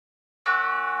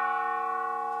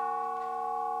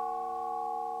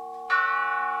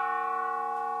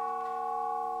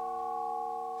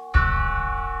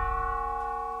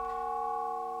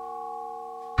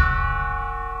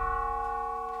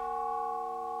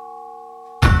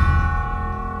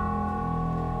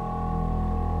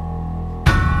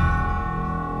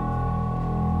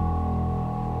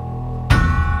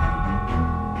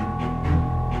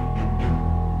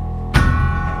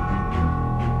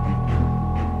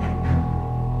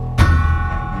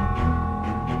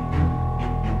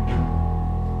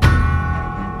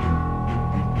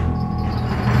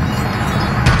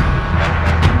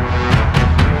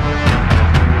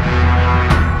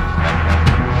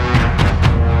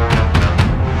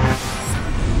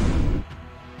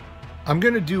I'm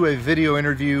going to do a video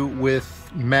interview with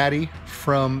Matty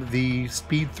from the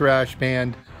speed thrash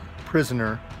band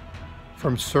Prisoner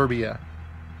from Serbia.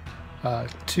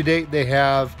 To date they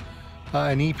have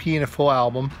an EP and a full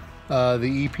album.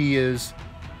 The EP is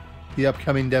the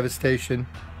Upcoming Devastation.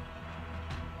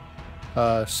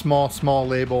 Small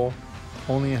label,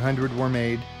 only 100 were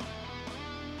made.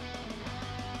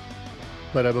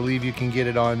 But I believe you can get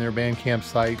it on their Bandcamp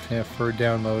site for a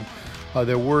download.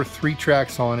 There were 3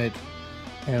 tracks on it,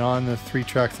 and on the 3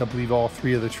 tracks, I believe all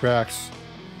 3 of the tracks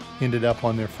ended up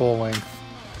on their full length,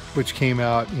 which came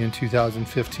out in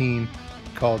 2015,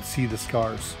 called See the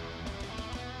Scars.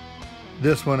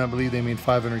 This one, I believe they made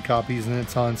 500 copies, and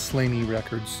it's on Slaney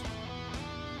Records.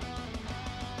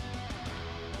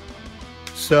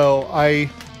 So I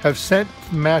have sent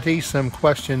Matty some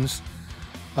questions,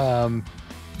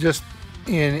 just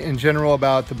in general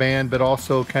about the band, but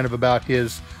also kind of about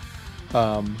his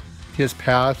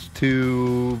path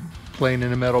to playing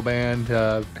in a metal band,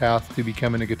 path to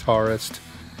becoming a guitarist,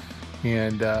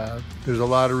 and there's a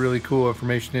lot of really cool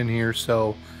information in here.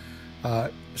 So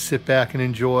sit back and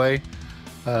enjoy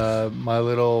my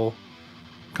little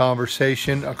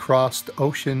conversation across the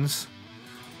oceans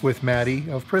with Matty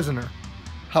of Prisoner.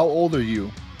 How old are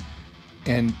you,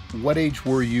 and what age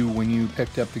were you when you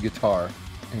picked up the guitar?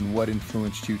 And what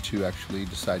influenced you to actually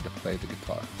decide to play the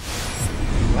guitar?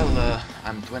 Well,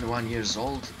 I'm 21 years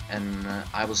old, and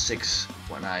I was 6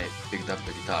 when I picked up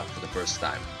the guitar for the first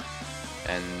time.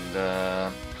 And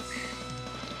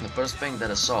the first thing that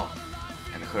I saw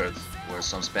and heard were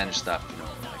some Spanish stuff, you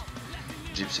know, like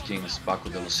Gypsy Kings, Paco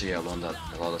de Lucia, a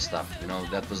lot of stuff. You know,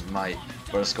 that was my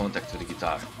first contact with the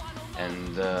guitar,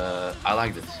 and I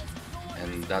liked it,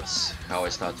 and that's how I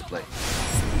started to play.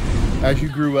 As you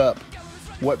grew up,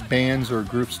 what bands or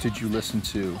groups did you listen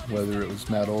to, whether it was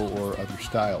metal or other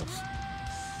styles?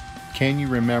 Can you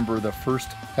remember the first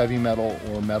heavy metal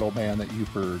or metal band that you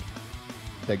heard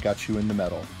that got you into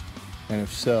metal? And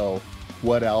if so,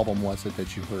 what album was it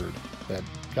that you heard that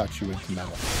got you into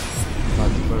metal? But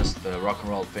the first rock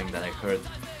and roll thing that I heard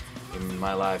in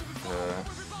my life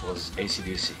was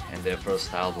AC/DC and their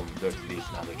first album, Dirty Deeds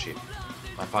Another Cheap.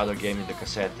 My father gave me the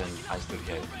cassette and I still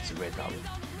have it. It's a great album.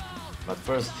 But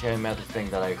first heavy metal thing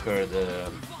that I heard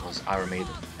was Iron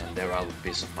Maiden and their album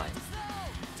Peace of Mind.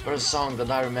 First song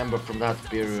that I remember from that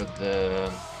period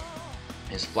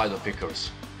is Flight of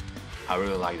Icarus. I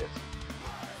really liked it.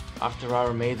 After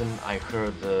Iron Maiden I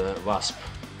heard Wasp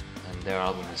and their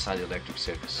album Inside the Electric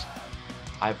Circus.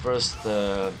 I first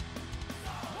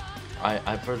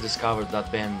discovered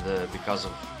that band because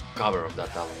of cover of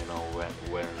that album, you know,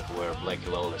 where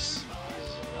Blakey Lawless is,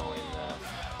 you know, in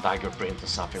tiger print or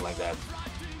something like that.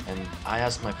 And I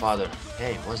asked my father,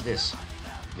 hey, what's this?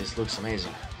 This looks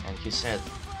amazing. And he said,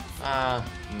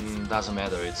 doesn't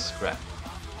matter, it's crap.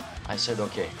 I said,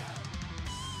 okay.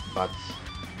 But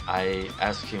I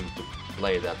asked him to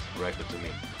play that record to me,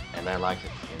 and I liked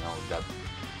it, you know, that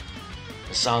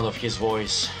the sound of his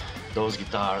voice, those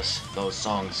guitars, those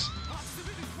songs.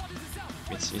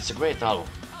 It's a great album,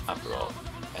 after all,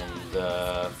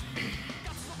 and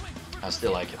I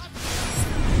still like it.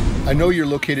 I know you're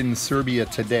located in Serbia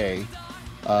today,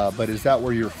 but is that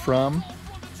where you're from,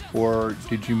 or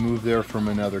did you move there from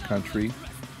another country?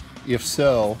 If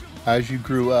so, as you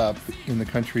grew up in the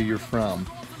country you're from,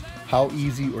 how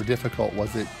easy or difficult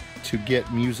was it to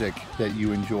get music that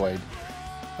you enjoyed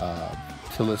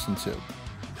to listen to?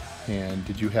 And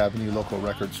did you have any local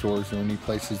record stores or any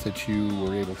places that you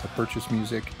were able to purchase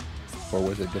music, or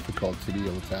was it difficult to be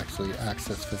able to actually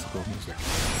access physical music?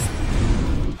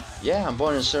 Yeah, I'm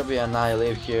born in Serbia and I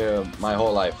live here my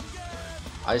whole life.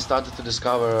 I started to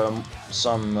discover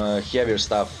some heavier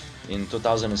stuff in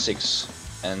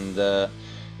 2006, and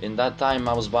in that time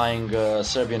I was buying a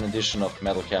Serbian edition of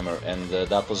Metal Hammer, and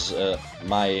that was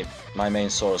my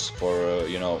main source for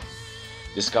you know,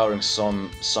 discovering some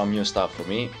new stuff for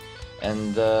me.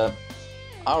 And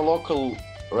our local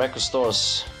record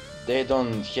stores, they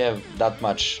don't have that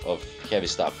much of heavy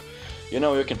stuff. You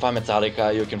know, you can find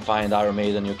Metallica, you can find Iron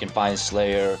Maiden, you can find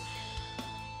Slayer,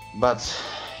 but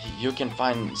you can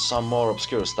find some more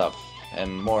obscure stuff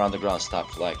and more underground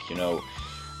stuff. Like, you know,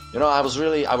 I was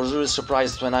really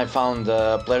surprised when I found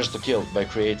Pleasure to Kill by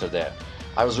Creator there.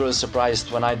 I was really surprised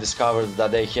when I discovered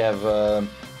that they have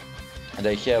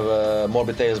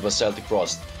Morbid Tales by Celtic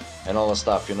Frost and all that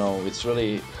stuff. You know, it's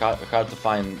really hard to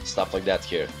find stuff like that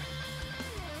here.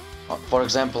 For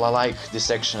example, I like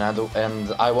Dissection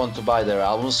and I want to buy their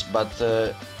albums, but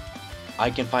I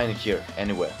can find it here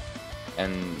anywhere,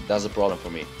 and that's a problem for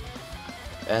me.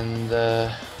 And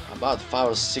about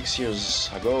 5 or 6 years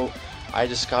ago, I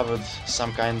discovered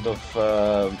some kind of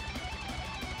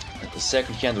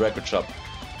second-hand record shop,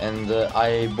 and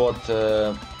I bought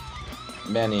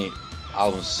many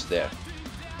albums there.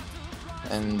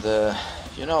 And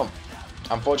you know,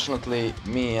 unfortunately,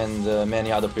 me and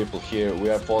many other people here, we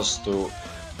are forced to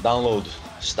download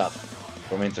stuff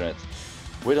from internet.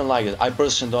 We don't like it. I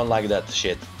personally don't like that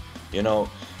shit, you know,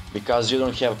 because you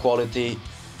don't have quality,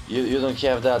 you don't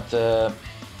have that,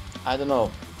 I don't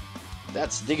know,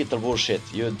 that's digital bullshit.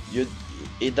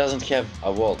 It doesn't have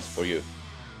a vault for you.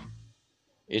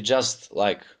 It's just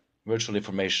like virtual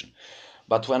information.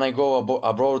 But when I go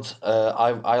abroad,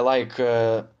 I like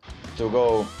to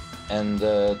go and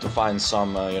to find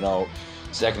some, you know,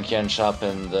 second-hand shop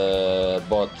and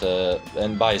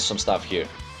and buy some stuff here.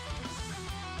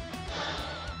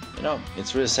 You know,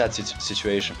 it's really sad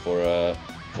situation for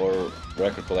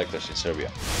record collectors in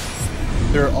Serbia.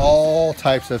 There are all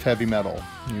types of heavy metal.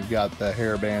 You've got the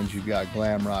hair bands, you've got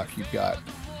glam rock, you've got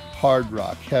hard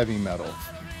rock, heavy metal,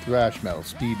 thrash metal,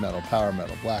 speed metal, power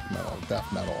metal, black metal,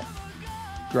 death metal,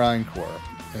 grindcore,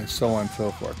 and so on and so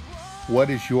forth. What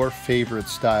is your favorite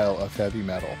style of heavy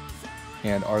metal?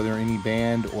 And are there any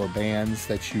band or bands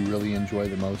that you really enjoy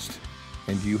the most?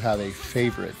 And do you have a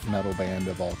favorite metal band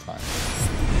of all time?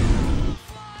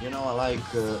 You know, I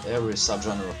like every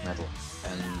subgenre of metal,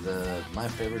 and my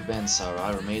favorite bands are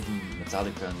Iron Maiden,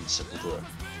 Metallica, and Sepultura.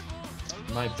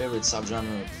 My favorite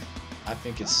subgenre, I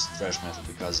think it's thrash metal,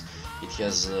 because it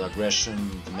has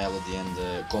aggression, the melody,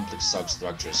 and complex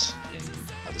structures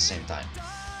at the same time.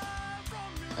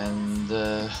 And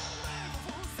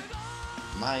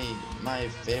my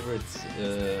favorite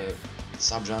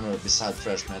subgenre beside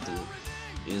thrash metal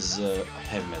is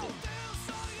heavy metal,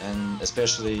 and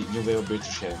especially new wave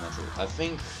British heavy metal. I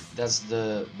think that's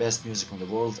the best music in the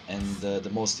world, and the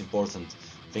most important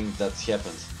thing that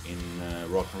happened in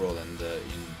rock and roll and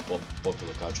in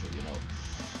popular culture. You know,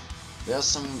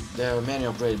 there are many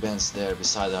great bands there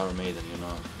beside Iron Maiden. You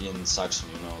know, in Saxon,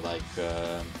 you know, like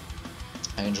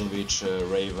Angel Witch,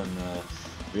 Raven,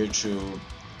 Virtue,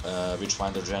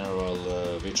 Witchfinder General,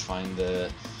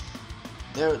 Witchfinder.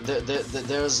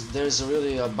 There's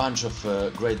really a bunch of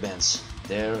great bands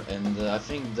there, and I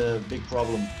think the big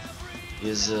problem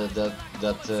is that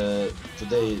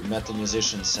today metal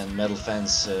musicians and metal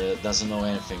fans doesn't know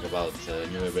anything about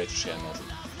new wave British heavy metal,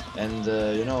 and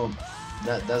you know,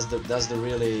 that's the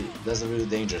really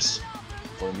dangerous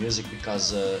for music,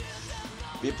 because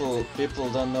people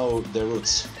don't know their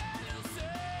roots,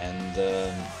 and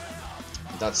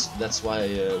that's why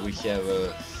we have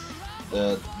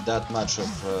that much of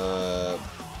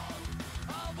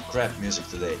crap music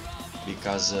today,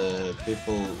 because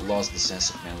people lost the sense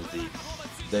of melody,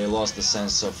 they lost the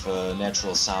sense of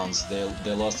natural sounds,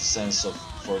 they lost the sense of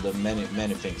for the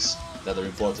many things that are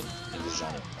important in this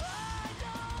genre.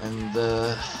 And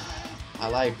I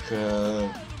like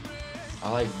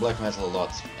black metal a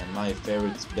lot, and my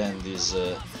favorite band is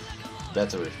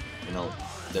Battery. You know,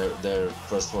 their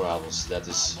first 4 albums. That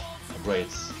is a great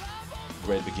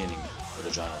beginning for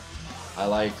the genre. I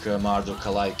like Marduk, I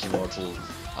like Immortal,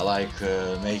 I like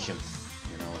Mayhem.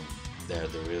 You know, they're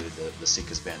really the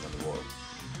sickest band in the world.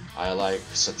 I like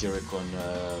Satyricon.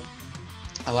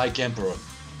 I like Emperor.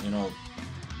 You know,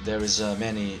 there are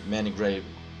many great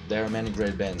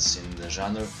bands in the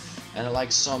genre, and I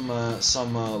like some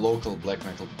local black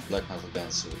metal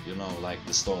bands. You know, like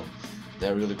The Stone.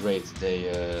 They're really great.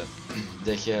 They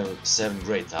have 7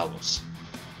 great albums.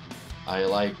 I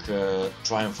like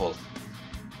Triumphal.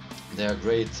 They are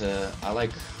great. I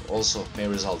like also May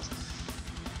Result.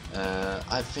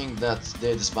 I think that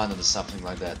they disbanded or something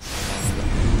like that.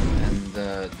 And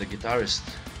the guitarist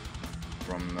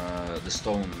from The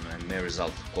Stone and May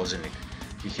Result, Kozelnik,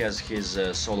 he has his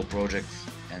solo project,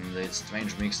 and it's a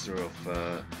strange mixture of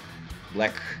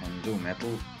black and doom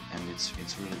metal, and it's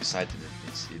really exciting.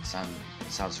 It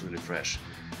sounds really fresh.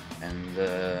 And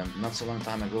not so long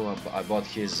time ago, I bought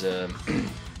his new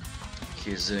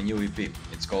EP.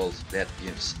 It's called That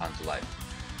Gives Unto Life,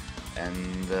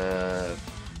 and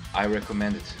I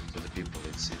recommend it to the people.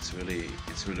 It's really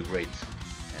great,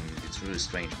 and it's really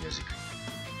strange music.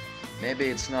 Maybe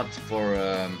it's not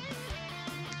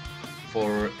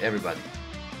for everybody,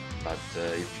 but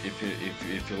if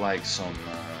you like some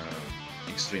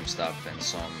extreme stuff and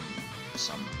some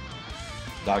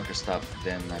darker stuff,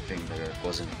 then I think the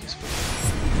Kozelnik is for you.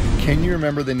 Can you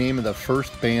remember the name of the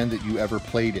first band that you ever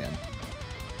played in?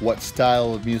 What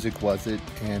style of music was it,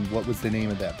 and what was the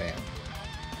name of that band?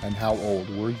 And how old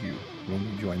were you when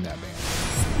you joined that band?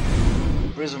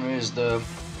 Prisoner is the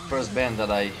first band that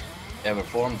I ever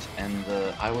formed, and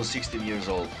I was 16 years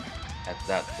old at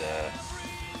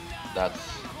that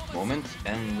moment.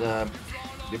 And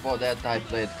before that, I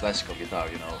played classical guitar,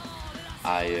 you know,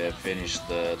 I finished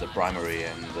the primary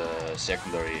and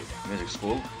secondary music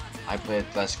school, I played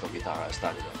classical guitar. I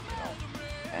studied it, you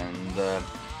know.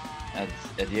 And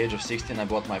at the age of 16, I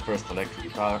bought my first electric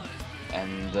guitar,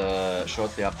 and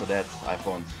shortly after that, I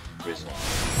formed Prisoner.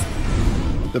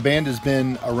 The band has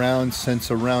been around since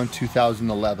around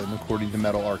 2011, according to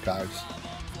Metal Archives.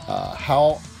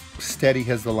 How steady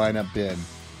has the lineup been?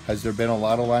 Has there been a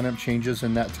lot of lineup changes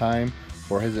in that time,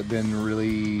 or has it been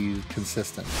really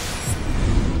consistent?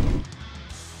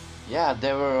 Yeah,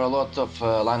 there were a lot of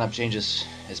lineup changes,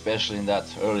 especially in that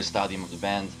early stadium of the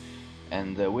band,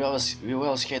 and we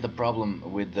always had a problem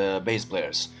with the bass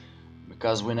players,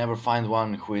 because we never find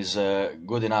one who is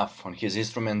good enough on his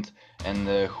instrument and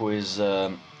who is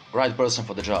right person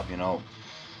for the job, you know.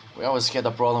 We always had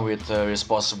a problem with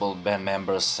responsible band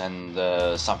members and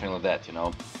something like that, you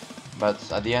know.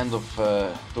 But at the end of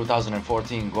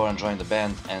 2014, Goran joined the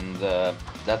band, and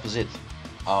that was it.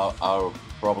 Our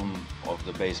problem of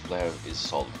the bass player is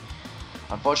solved.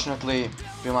 Unfortunately, a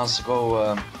few months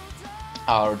ago,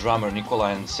 our drummer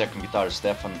Nikola and second guitarist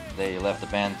Stefan, they left the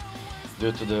band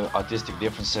due to the artistic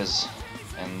differences,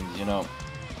 and you know,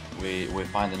 we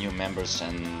find the new members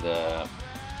and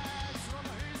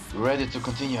ready to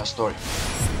continue our story.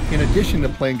 In addition to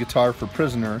playing guitar for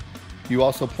Prisoner, you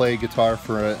also play guitar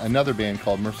for another band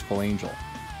called Merciful Angel,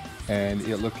 and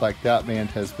it looked like that band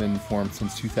has been formed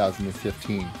since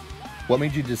 2015. What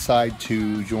made you decide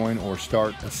to join or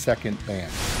start a second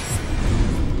band?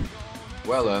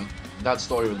 Well, that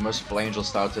story with Merciful Angel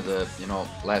started, you know,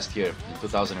 last year in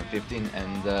 2015,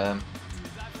 and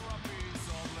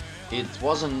it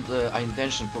wasn't an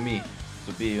intention for me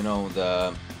to be, you know,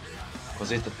 the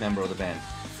consistent member of the band.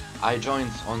 I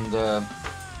joined on the,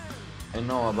 I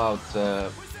know, about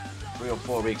 3 or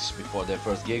 4 weeks before their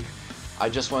first gig. I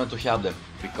just wanted to help them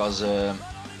because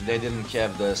they didn't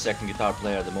have the second guitar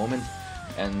player at the moment,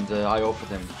 and I offered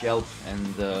them help,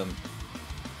 and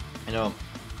you know,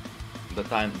 the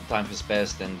time has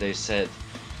passed, and they said,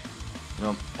 you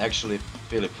know, actually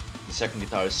Philip, the second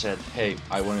guitarist, said, hey,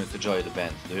 I want you to join the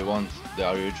band. Do you want?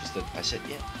 Are you interested? I said,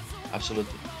 yeah,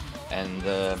 absolutely, and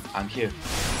I'm here.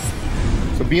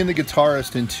 So being the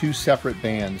guitarist in 2 separate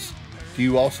bands, do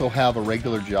you also have a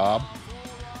regular job?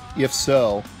 If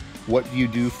so, what do you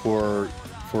do for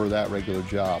that regular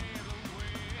job?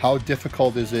 How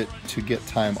difficult is it to get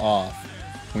time off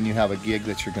when you have a gig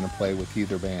that you're going to play with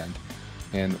either band?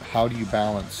 And how do you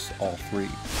balance all 3?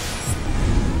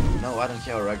 No, I don't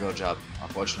have a regular job.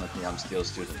 Unfortunately, I'm still a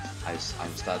student.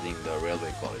 I'm studying the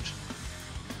railway college.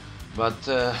 But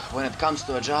when it comes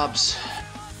to jobs,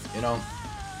 you know,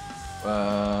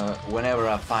 whenever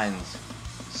I find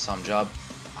some job,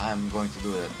 I'm going to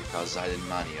do it because I need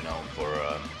money, you know,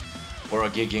 for a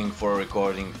gigging, for a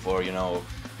recording, for, you know,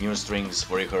 new strings,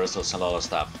 for rehearsals and all that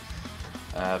stuff.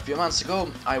 A few months ago,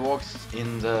 I worked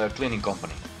in the cleaning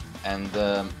company, and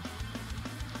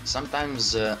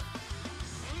sometimes it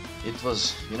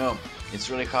was, you know, it's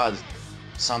really hard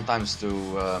sometimes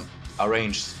to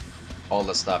arrange all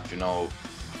the stuff, you know,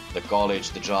 the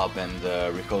college, the job, and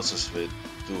the rehearsals with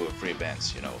 2 or 3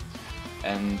 bands, you know.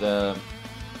 And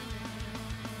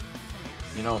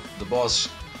you know, the boss,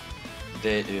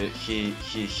 he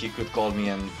could call me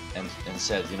and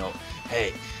said, you know,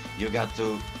 hey, you got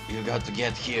to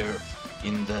get here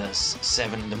in the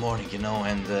 7 in the morning, you know,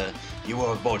 and you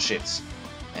work both shifts.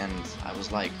 And I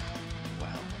was like,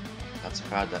 well, that's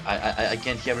hard. I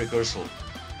can't have rehearsal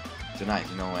tonight,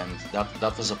 you know, and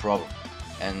that was a problem.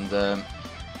 And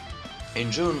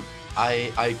in June,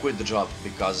 I quit the job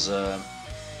because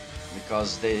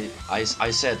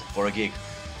I said for a gig,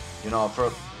 you know, for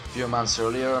a few months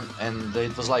earlier, and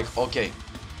it was like, okay,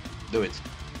 do it.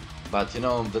 But you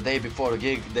know, the day before the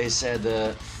gig, they said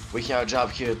we have a job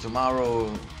here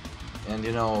tomorrow, and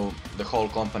you know, the whole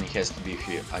company has to be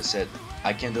here. I said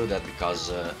I can't do that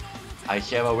because I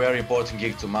have a very important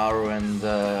gig tomorrow, and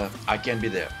I can't be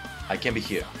there. I can't be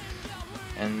here.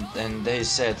 And they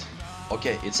said,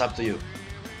 okay, it's up to you.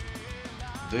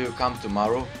 Do you come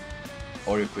tomorrow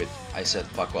or you quit? I said,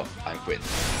 fuck off, I'm quit.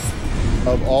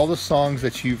 Of all the songs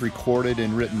that you've recorded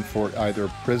and written for either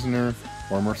Prisoner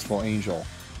or Merciful Angel,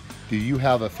 do you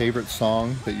have a favorite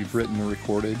song that you've written or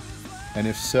recorded? And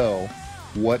if so,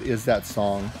 what is that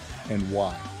song and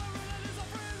why?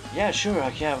 Yeah, sure, I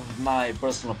have my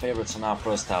personal favorites on our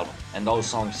first album, and those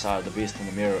songs are The Beast in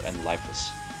the Mirror and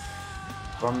Lifeless.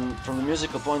 From the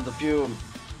musical point of view,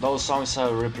 those songs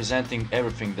are representing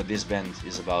everything that this band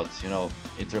is about, you know,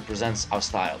 it represents our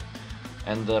style.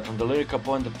 And from the lyrical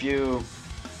point of view,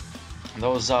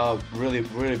 those are really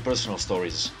personal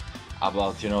stories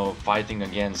about, you know, fighting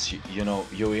against, you know,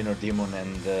 your inner demon,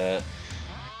 and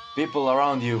people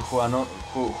around you who are not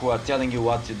who are telling you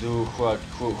what to do,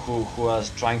 who are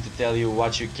trying to tell you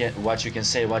what you can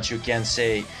say, what you can't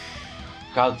say,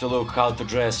 how to look, how to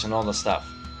dress, and all the stuff.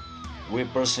 We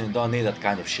personally don't need that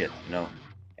kind of shit, you know.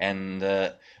 And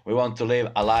we want to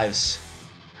live our lives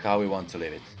how we want to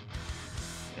live it,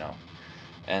 you know.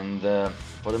 And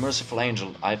for the Merciful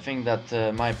Angel, I think that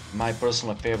my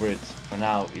personal favorite for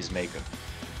now is Maker.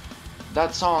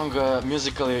 That song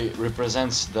musically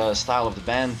represents the style of the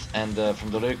band, and from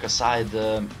the lyrical side,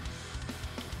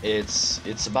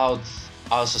 it's about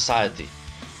our society,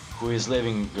 who is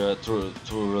living through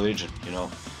religion, you know,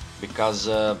 because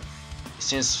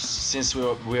since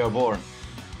we are born,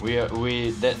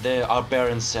 our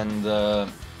parents and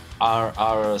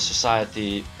our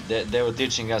society, they were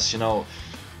teaching us, you know,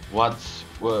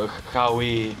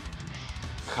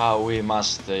 how we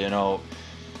must, you know,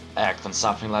 act on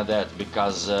something like that,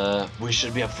 because we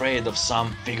should be afraid of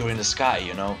some figure in the sky,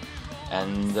 you know.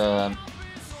 And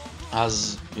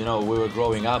as you know, we were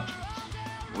growing up,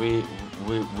 we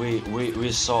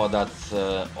saw that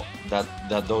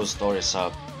that those stories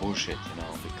are bullshit, you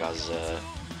know, because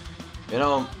you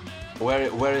know,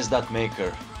 where is that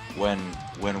Maker when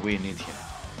we need him,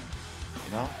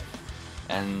 you know.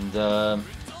 And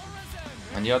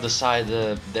on the other side,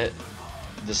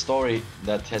 the story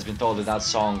that has been told in that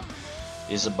song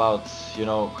is about, you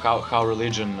know, how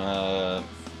religion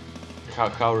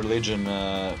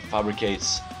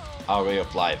fabricates our way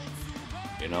of life,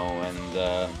 you know. And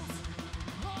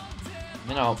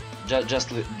you know,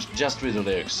 just read the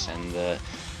lyrics, and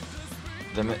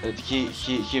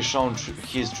he's shown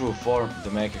his true form. The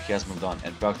Maker has moved on,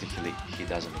 and practically he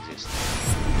doesn't exist.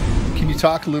 Can you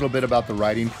talk a little bit about the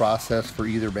writing process for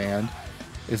either band?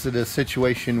 Is it a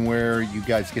situation where you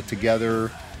guys get together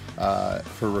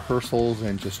for rehearsals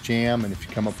and just jam, and if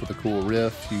you come up with a cool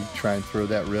riff, you try and throw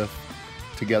that riff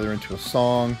together into a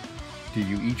song? Do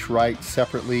you each write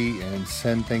separately and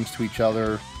send things to each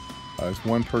other? Is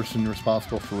one person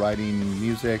responsible for writing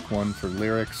music, one for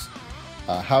lyrics?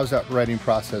 How does that writing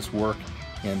process work,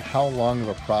 and how long of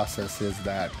a process is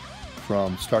that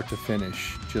from start to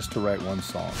finish just to write one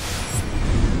song?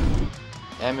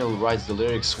 Emil writes the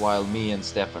lyrics, while me and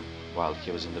Stefan, while he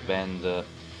was in the band,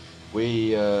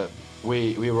 we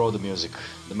wrote the music.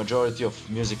 The majority of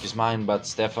music is mine, but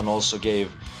Stefan also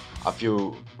gave a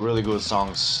few really good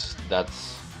songs that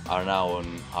are now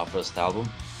on our first album.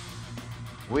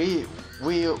 We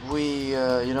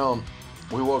you know,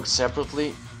 we worked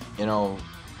separately. You know,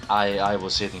 I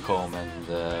was sitting home and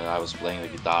I was playing the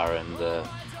guitar, and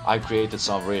I created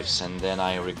some riffs, and then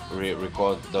I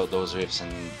record those riffs,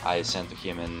 and I sent to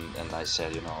him, and I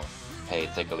said, you know, hey,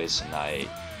 take a listen.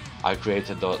 I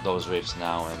created those riffs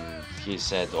now, and he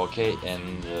said okay.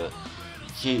 And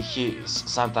he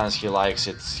sometimes he likes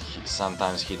it,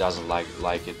 sometimes he doesn't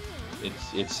like it.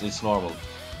 It's normal.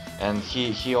 And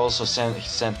he also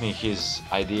sent me his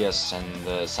ideas,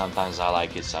 and sometimes I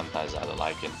like it, sometimes I don't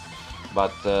like it.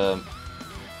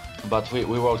 But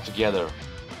we work together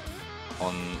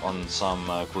on some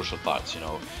crucial parts, you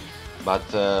know. But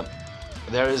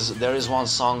there is one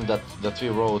song that we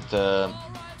wrote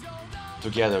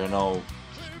together, you know,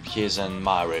 his and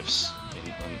my riffs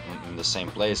in the same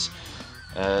place.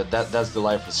 That's the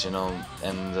Lifeless, you know,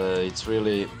 and it's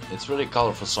really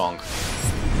colorful song.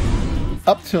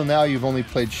 Up till now, you've only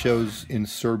played shows in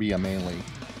Serbia mainly.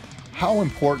 How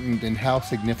important and how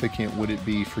significant would it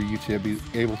be for you to be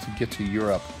able to get to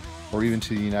Europe or even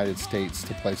to the United States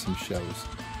to play some shows?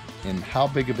 And how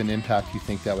big of an impact do you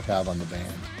think that would have on the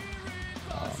band?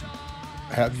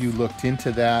 Have you looked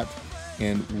into that?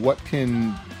 And what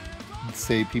can,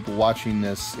 say, people watching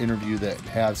this interview that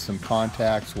have some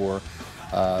contacts or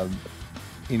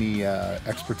any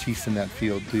expertise in that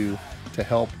field do to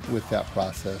help with that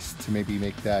process to maybe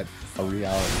make that a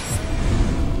reality?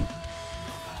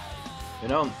 You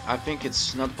know, I think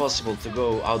it's not possible to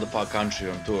go out of our country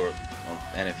on tour or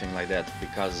anything like that,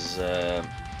 because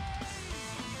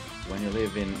when you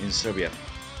live in Serbia,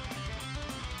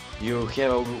 you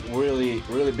have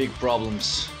really big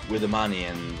problems with the money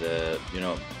and you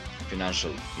know,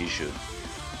 financial issue.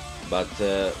 But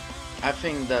I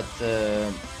think that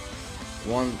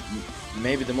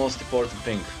maybe the most important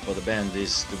thing for the band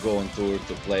is to go on tour,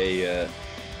 to play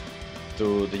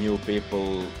to the new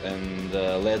people, and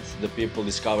let the people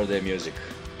discover their music.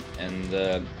 And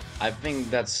I think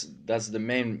that's the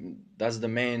main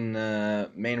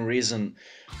reason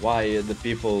why the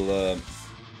people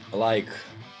like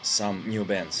some new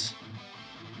bands,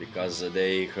 because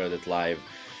they heard it live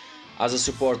as a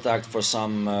support act for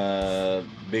some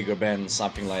bigger band,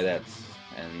 something like that.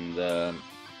 And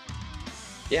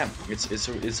Yeah,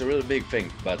 it's a really big thing,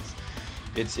 but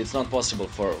it's not possible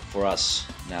for us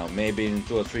now. Maybe in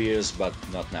 2 or 3 years, but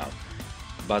not now.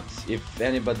 But if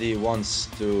anybody wants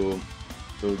to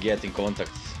get in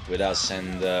contact with us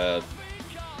and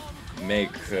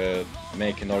make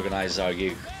and organize our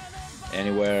gig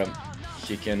anywhere,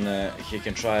 he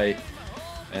can try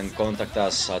and contact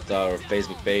us at our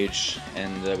Facebook page,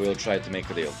 and we'll try to make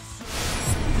a deal.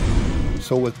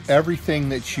 So with everything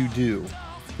that you do,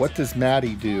 what does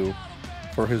Matty do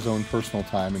for his own personal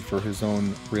time and for his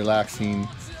own relaxing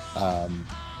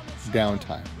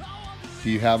downtime? Do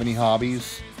you have any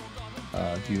hobbies?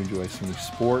 Do you enjoy any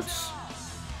sports?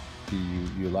 Do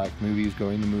you like movies,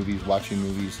 going to movies, watching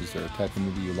movies? Is there a type of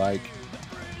movie you like?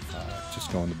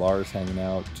 Just going to bars, hanging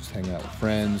out with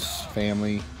friends,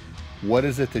 family? What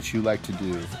is it that you like to do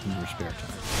in your spare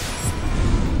time?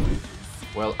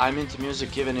 Well, I'm into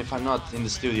music even if I'm not in the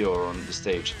studio or on the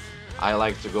stage. I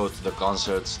like to go to the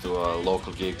concerts, to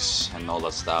local gigs and all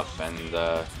that stuff, and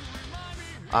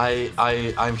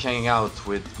I'm hanging out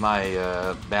with my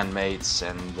bandmates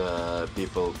and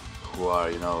people who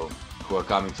are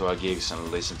coming to our gigs and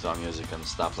listen to our music and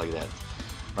stuff like that.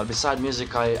 But beside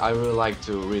music, I really like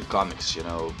to read comics.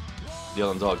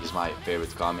 Dylan Dog is my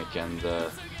favorite comic, and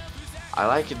I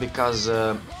like it because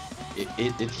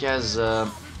it has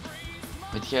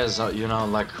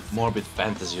like morbid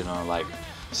fantasy, like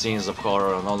scenes of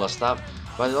horror and all that stuff,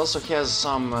 but it also has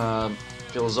some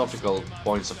philosophical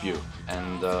points of view,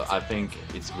 and I think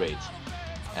it's great.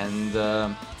 And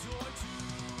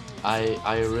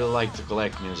I really like to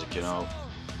collect music.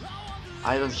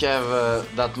 I don't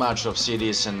have that much of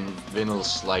CDs and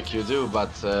vinyls like you do,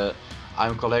 but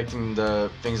I'm collecting the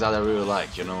things that I really like.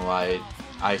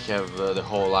 I have the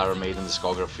whole Iron Maiden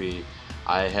discography.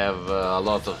 I have a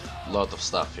lot of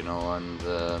stuff, and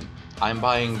I'm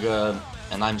buying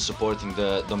and I'm supporting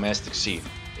the domestic scene.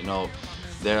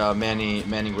 There are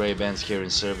many great bands here in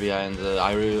Serbia, and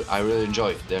I really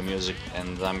enjoy their music,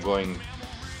 and I'm going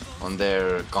on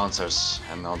their concerts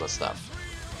and all that stuff.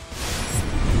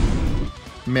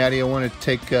 Matty, I want to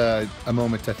take a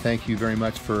moment to thank you very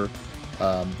much for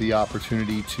the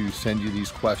opportunity to send you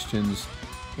these questions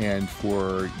and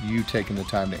for you taking the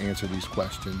time to answer these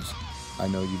questions. I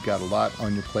know you've got a lot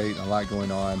on your plate, a lot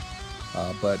going on,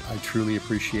 but I truly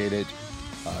appreciate it.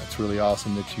 It's really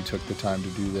awesome that you took the time to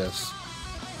do this.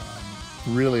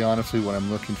 Really, honestly, what I'm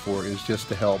looking for is just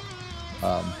to help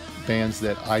bands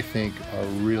that I think are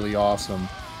really awesome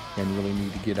and really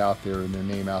need to get out there and their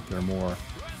name out there more,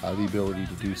 the ability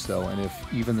to do so. And if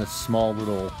even this small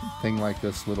little thing like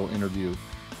this little interview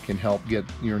can help get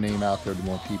your name out there to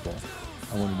more people,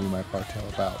 I want to do my part to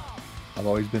help out. I've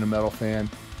always been a metal fan.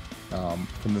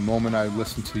 From the moment I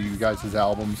listened to you guys'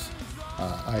 albums,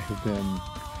 I have been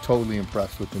totally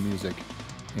impressed with the music,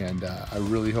 and I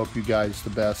really hope you guys the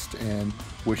best and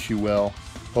wish you well.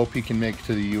 Hope you can make it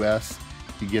to the US.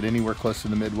 If you get anywhere close to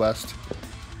the Midwest,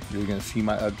 you're going to see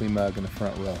my ugly mug in the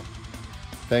front row.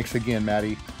 Thanks again,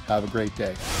 Matty. Have a great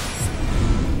day.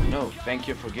 No, thank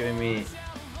you for giving me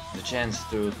the chance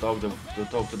to talk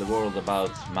to the world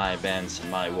about my bands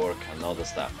and my work and all the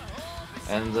stuff.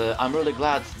 And I'm really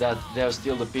glad that there are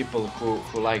still the people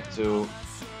who like to,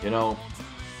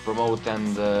 promote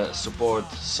and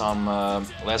support some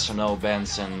lesser known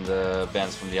bands and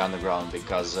bands from the underground,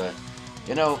 because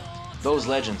those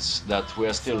legends that we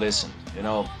are still listening,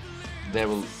 they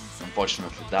will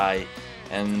unfortunately die,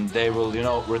 and they will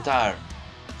retire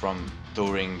from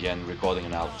touring and recording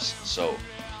an albums. So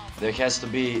there has to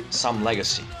be some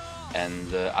legacy,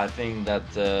 and I think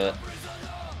that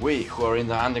we who are in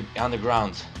the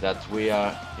underground, that we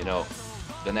are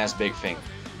the next big thing,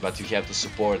 but you have to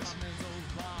support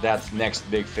that next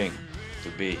big thing to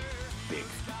be big.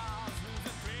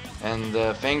 And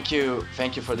thank you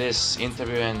for this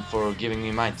interview and for giving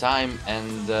me my time.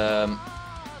 And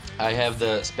I have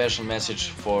the special message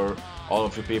for all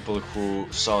of you people who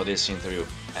saw this interview.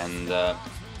 And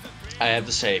I have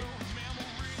to say,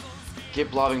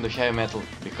 keep loving the heavy metal,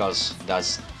 because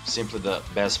that's simply the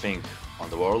best thing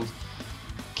on the world.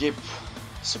 Keep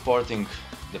supporting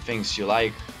the things you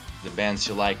like, the bands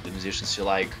you like, the musicians you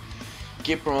like.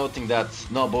 Keep promoting that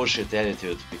no bullshit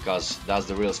attitude, because that's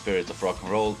the real spirit of rock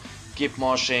and roll. Keep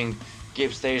moshing,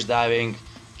 keep stage diving,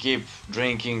 keep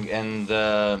drinking, and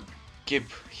keep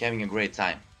having a great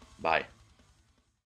time. Bye.